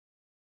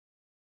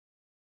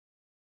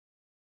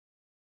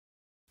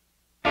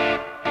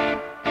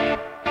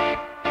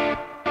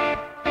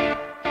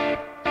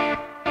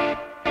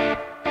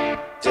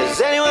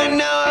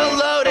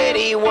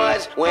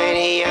when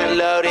he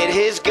unloaded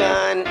his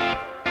gun.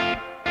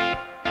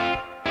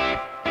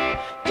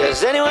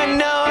 Does anyone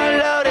know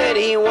how loaded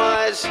he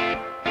was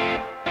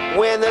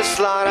when the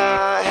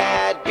slaughter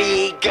had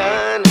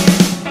begun?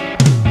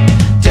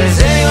 Does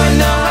anyone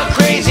know how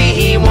crazy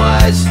he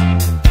was?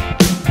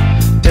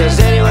 Does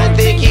anyone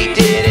think he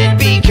did it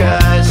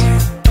because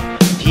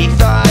he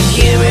thought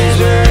humans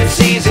were in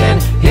season?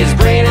 His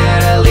brain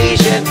had a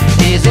lesion.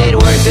 Is it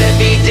worse if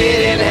he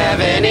didn't have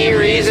any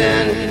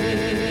reason?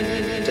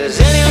 Does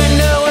anyone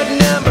know what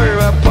number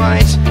of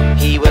pints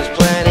he was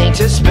planning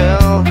to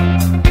spill?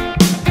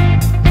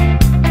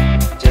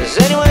 Does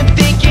anyone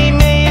think he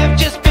may have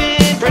just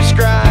been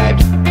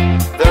prescribed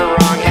the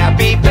wrong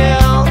happy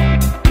pill,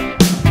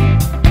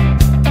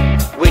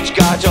 which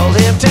God told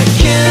him to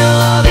kill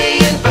all the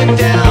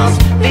infidels,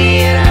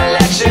 the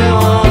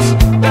intellectuals,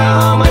 the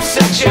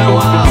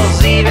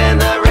homosexuals, even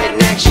the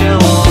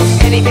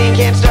rednexuals? Anything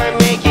can't start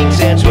making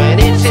sense when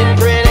it's in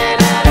print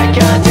and out of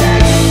context.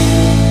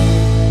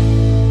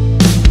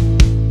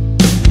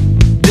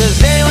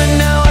 Does anyone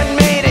know what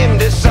made him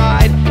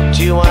decide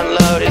to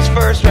unload his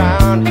first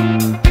round?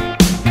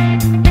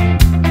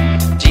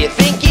 Do you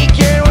think he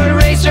cared what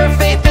race or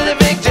faith of the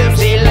victims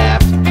he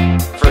left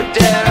for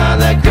dead on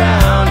the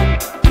ground?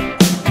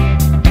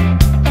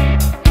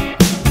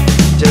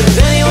 Does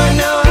anyone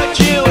know how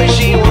Jewish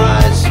he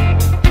was?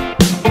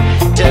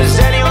 Does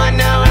anyone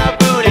know how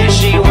Buddhist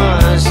she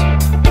was?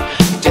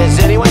 Does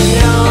anyone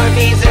know if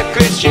he's a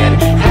Christian,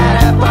 had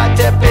a pot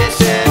to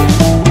piss in?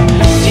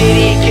 Did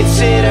he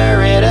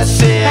consider it a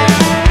sin?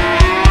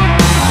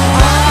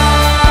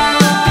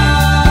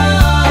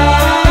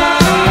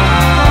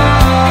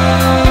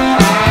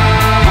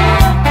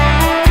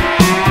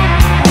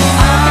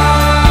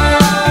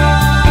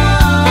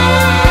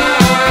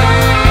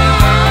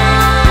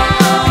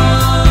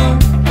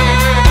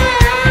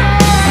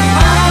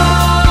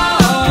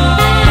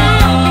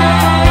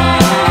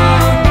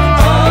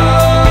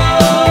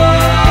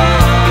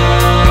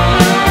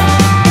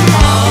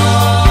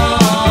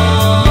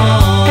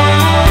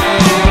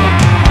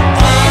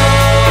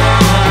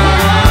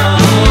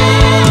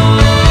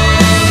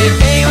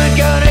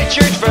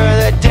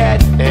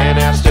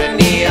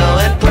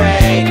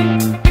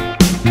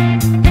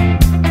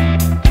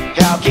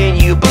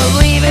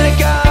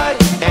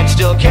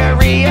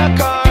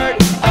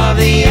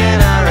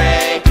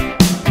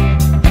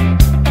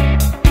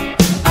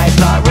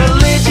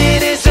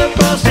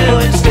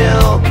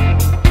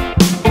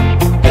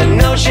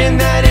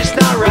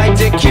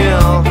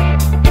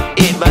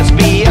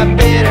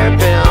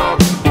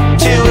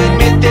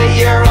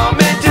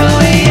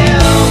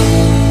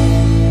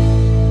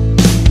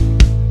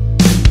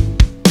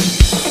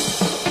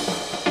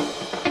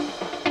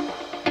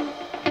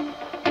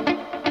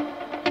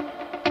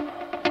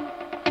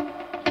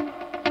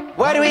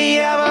 Why do we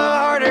have a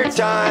harder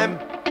time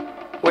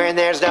when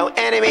there's no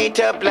enemy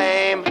to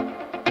blame?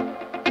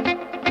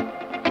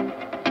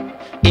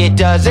 It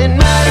doesn't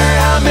matter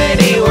how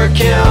many were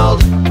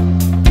killed,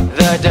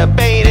 the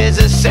debate is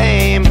the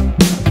same.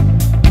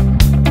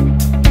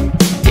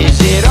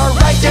 Is it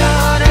alright to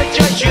hunt or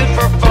just shoot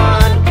for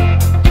fun?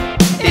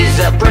 Is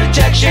the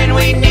protection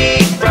we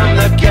need from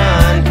the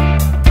gun?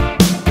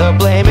 The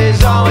blame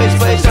is always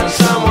placed on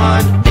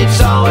someone.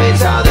 It's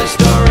always how the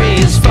story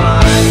is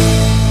spun.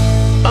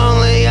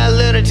 Only a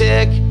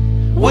lunatic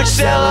would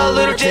sell a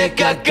lunatic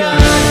a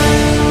gun.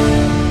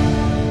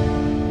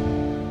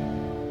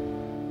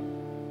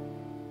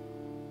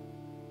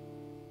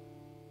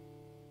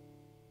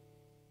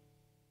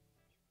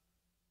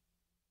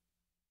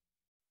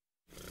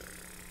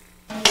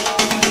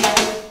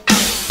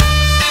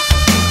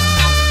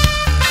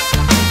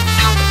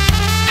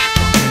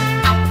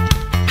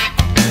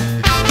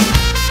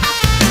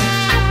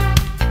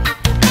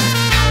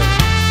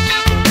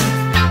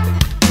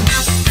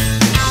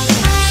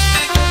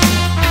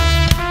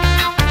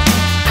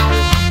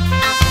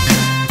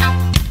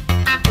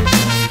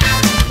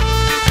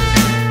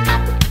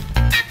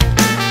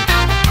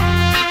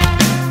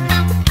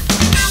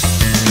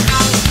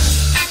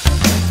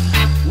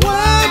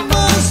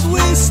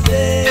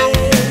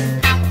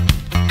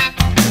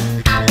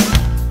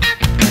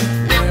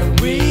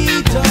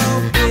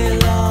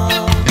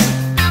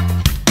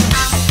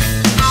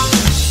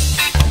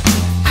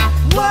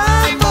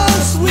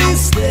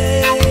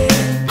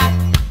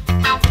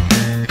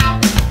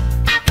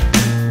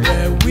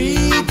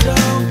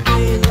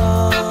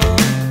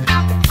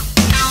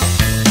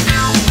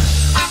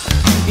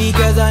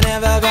 Because there's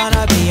never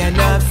gonna be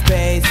enough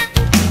space.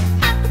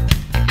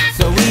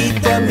 So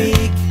eat the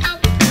meek,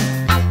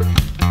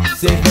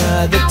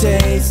 savor the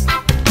taste.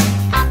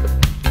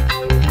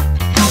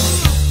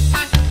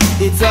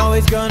 It's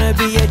always gonna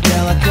be a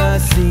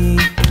delicacy.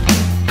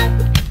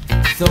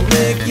 So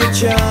lick your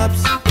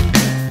chops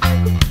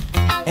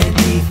and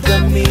eat the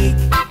meek.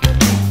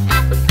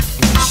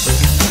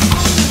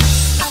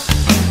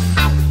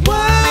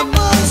 Why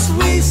must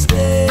we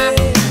stay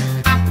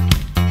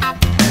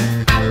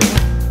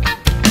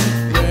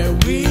where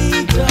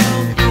we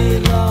don't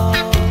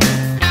belong?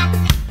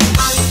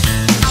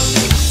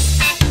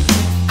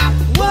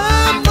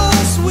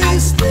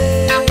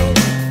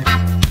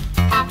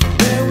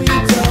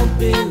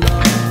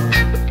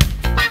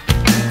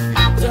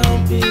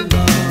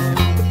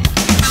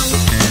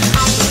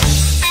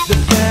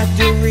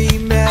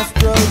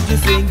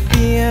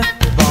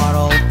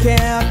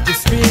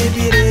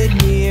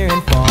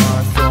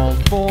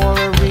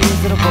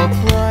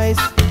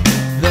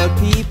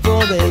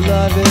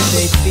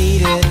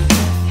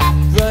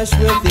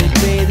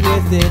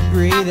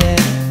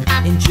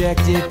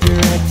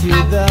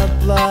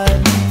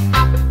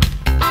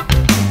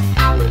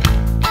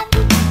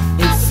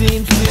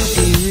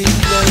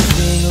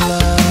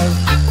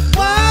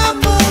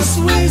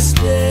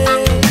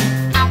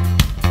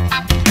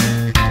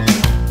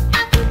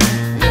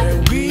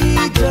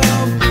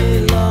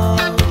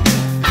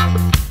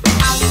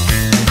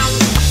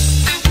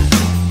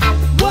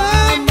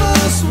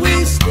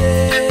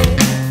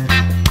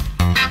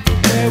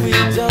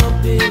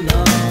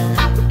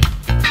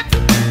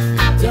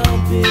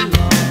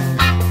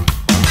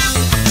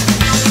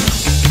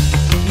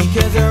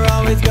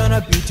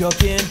 gonna be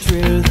talking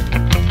truth.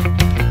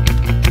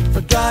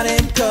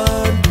 Forgotten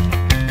code,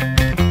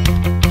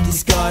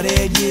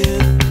 discarded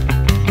youth.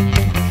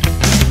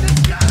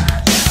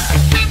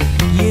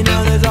 You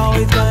know there's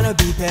always gonna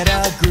be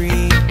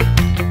pedigree.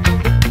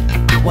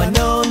 One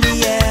known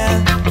the air,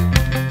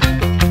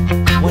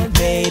 one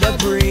paid to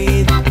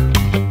breathe.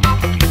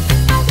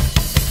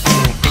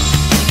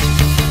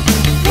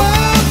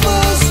 Why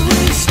must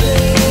we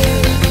stay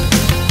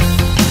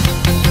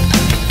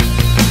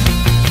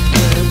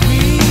where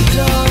we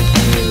don't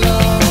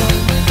belong?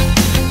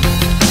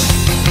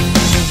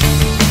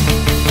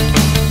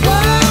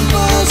 Why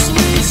must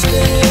we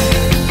stay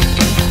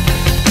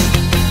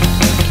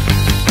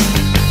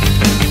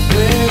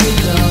where we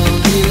don't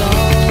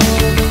belong?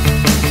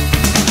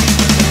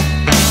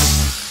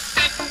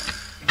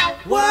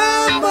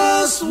 Why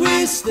must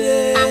we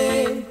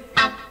stay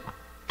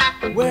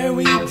where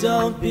we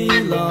don't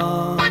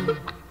belong?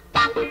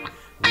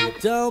 We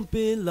don't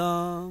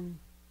belong.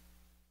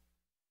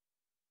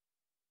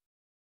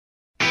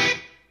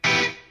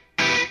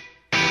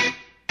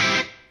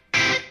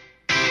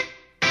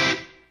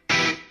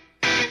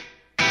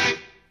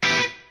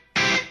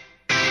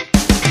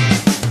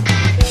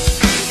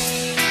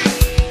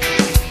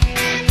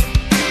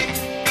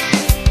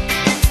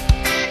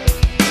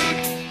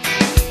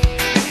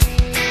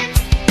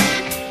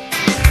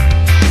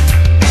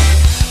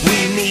 We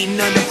meet in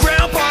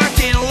underground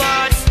parking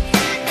lots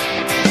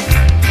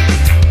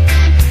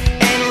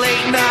and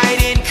late night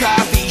in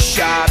coffee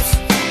shops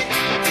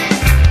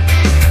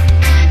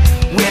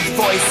with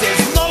voices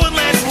low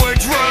unless we're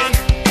drunk.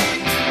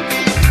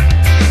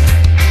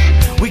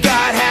 We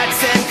got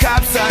hats and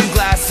cop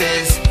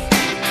sunglasses.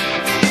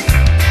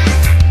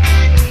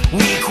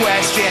 We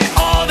question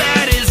all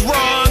that is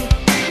wrong.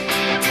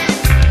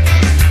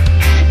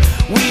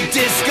 We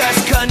discuss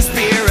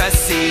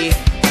conspiracy.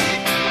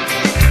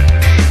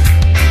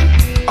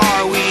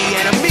 Are we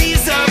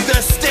enemies of the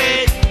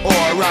state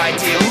or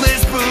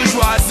idealist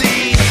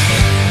bourgeoisie?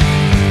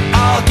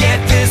 I'll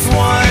get this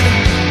one,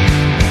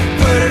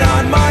 put it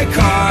on my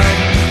card.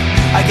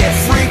 I get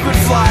frequent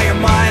flyer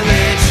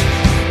mileage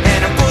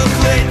and a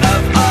booklet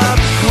of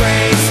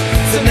upgrades.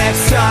 So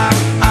next time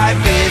I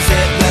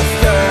visit the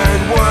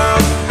third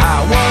world, I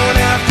won't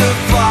have to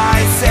fly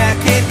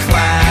second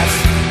class.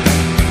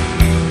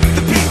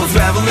 The People's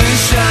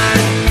Revolution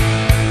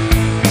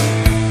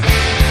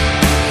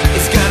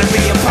is gonna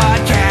be a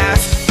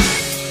podcast.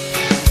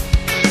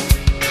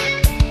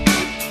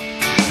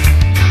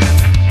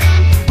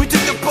 We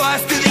took the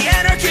bus to the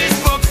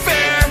anarchist book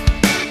fair.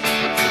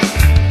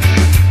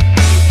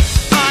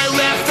 I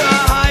left the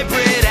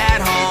hybrid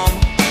at home.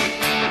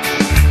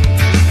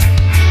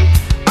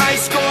 I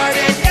scored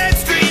an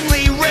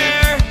extremely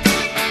rare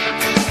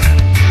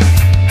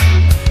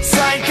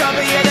signed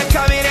copy of the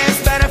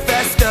Communist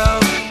Manifesto.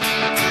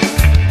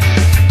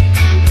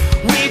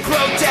 We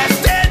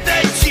protested the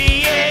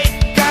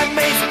G8, got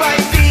maced by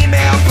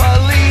female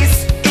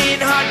police in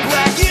hot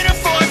black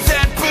uniforms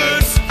and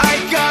boots. I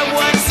got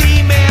one's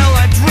email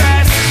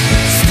address.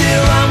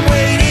 Still I'm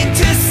waiting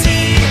to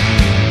see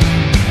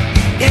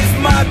if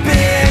my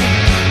bid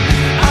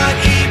on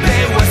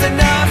eBay was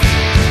enough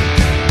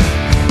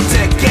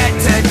to get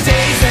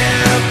today's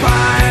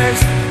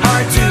empires or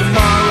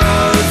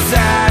tomorrow's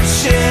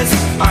ashes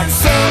on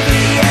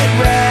Soviet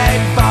red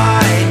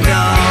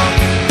vinyl.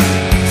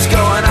 It's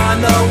going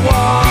on the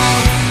wall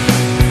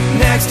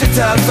next to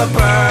Tug of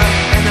War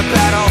and the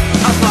Battle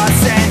of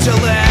Los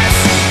Angeles.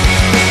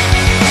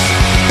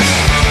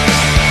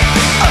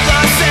 Of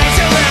Los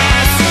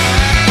Angeles.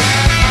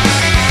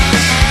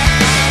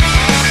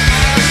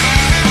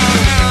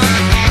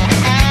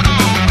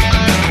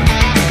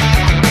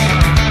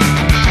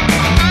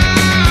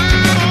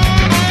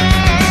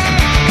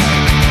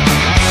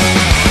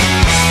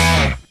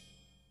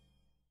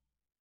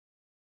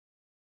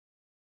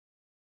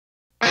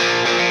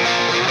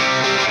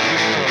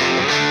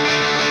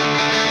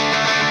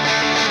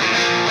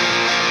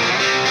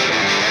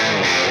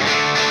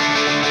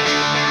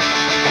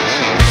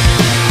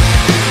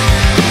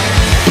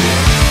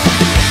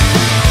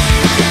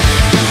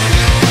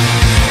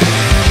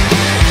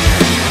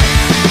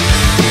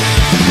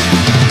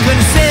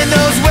 Gonna send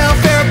those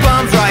welfare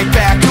bums right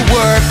back to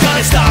work.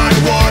 Gonna start a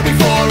war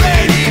before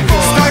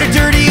 84. Start a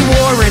dirty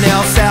war in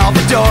El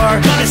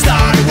Salvador. Gonna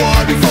start a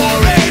war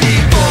before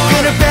 84.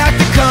 Gonna back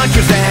the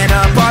Contras and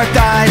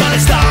apartheid. Gonna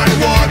start a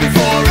war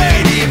before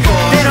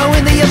 84. Then I'll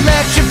win the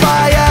election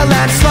by a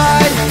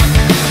landslide.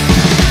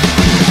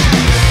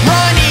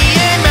 Ronnie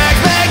and Mac,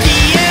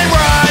 Maggie and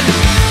Ron,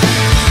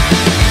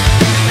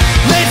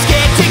 let's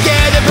get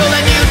together, build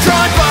a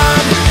neutron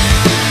bomb.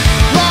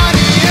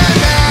 Ronnie and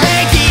Mac,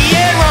 Maggie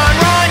and Ron,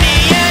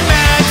 Ronnie and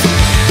Max.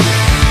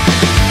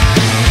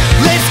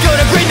 Let's go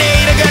to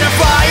Grenada, gonna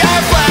fly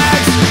our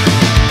flags.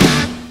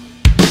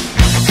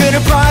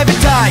 Gonna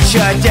privatize,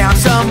 shut down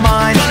some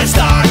mines. Gonna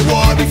start a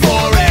war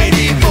before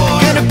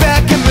 84. Gonna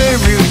back Khmer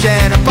Rouge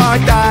and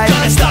apartheid.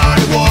 Gonna start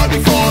a war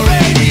before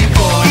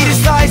 84. Eat a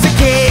slice of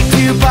cake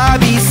to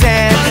Bobby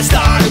Sands. Gonna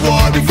start a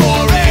war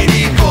before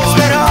 84.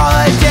 Spend a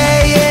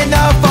holiday in the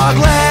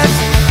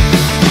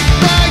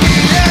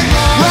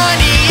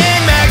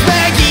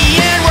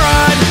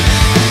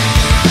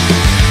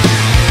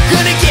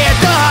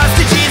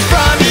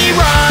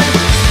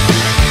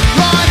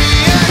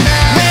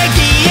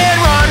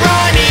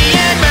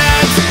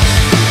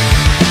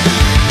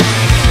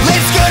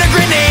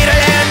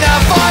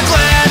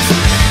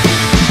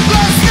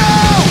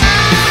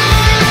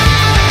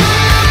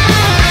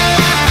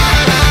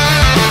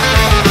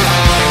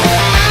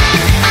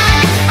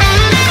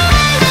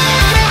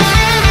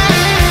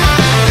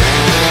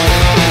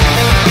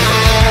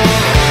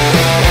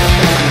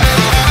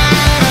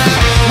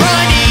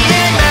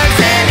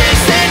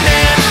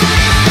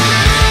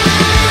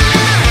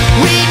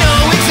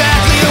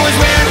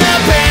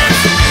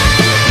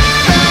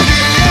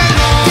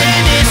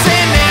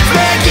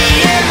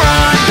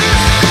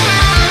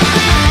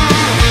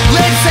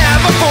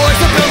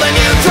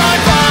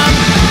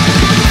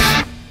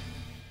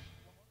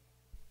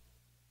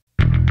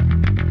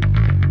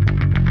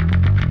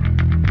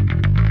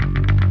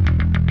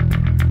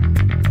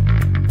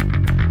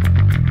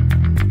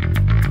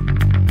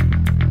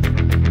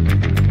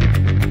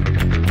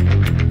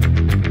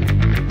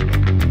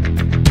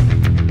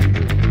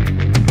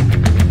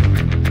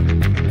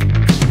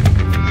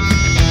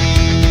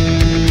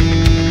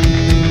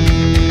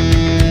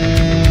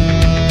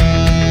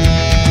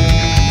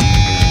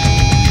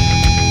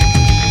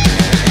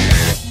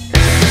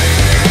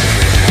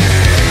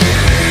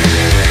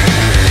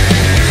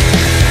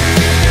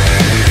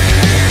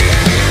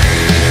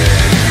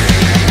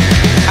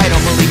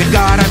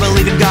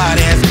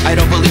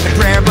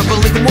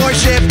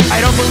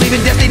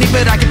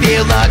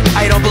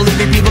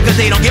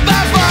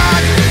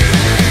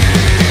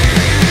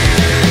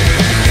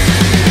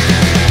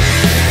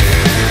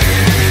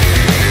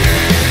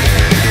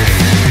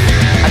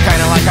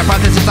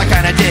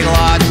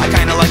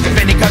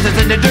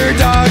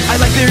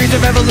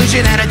There's a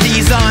revolution and a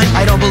design.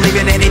 I don't believe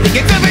in anything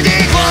except for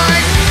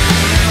decline.